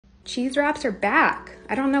Cheese wraps are back.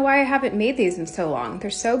 I don't know why I haven't made these in so long.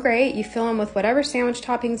 They're so great. You fill them with whatever sandwich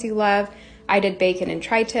toppings you love. I did bacon and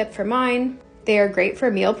tri-tip for mine. They are great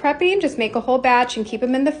for meal prepping. Just make a whole batch and keep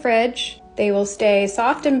them in the fridge. They will stay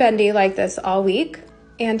soft and bendy like this all week.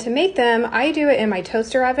 And to make them, I do it in my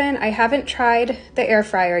toaster oven. I haven't tried the air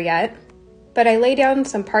fryer yet, but I lay down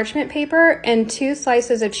some parchment paper and 2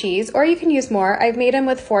 slices of cheese, or you can use more. I've made them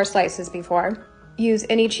with 4 slices before. Use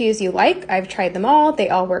any cheese you like. I've tried them all. They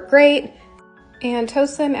all work great. And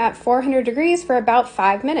toast them at 400 degrees for about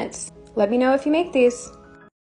 5 minutes. Let me know if you make these.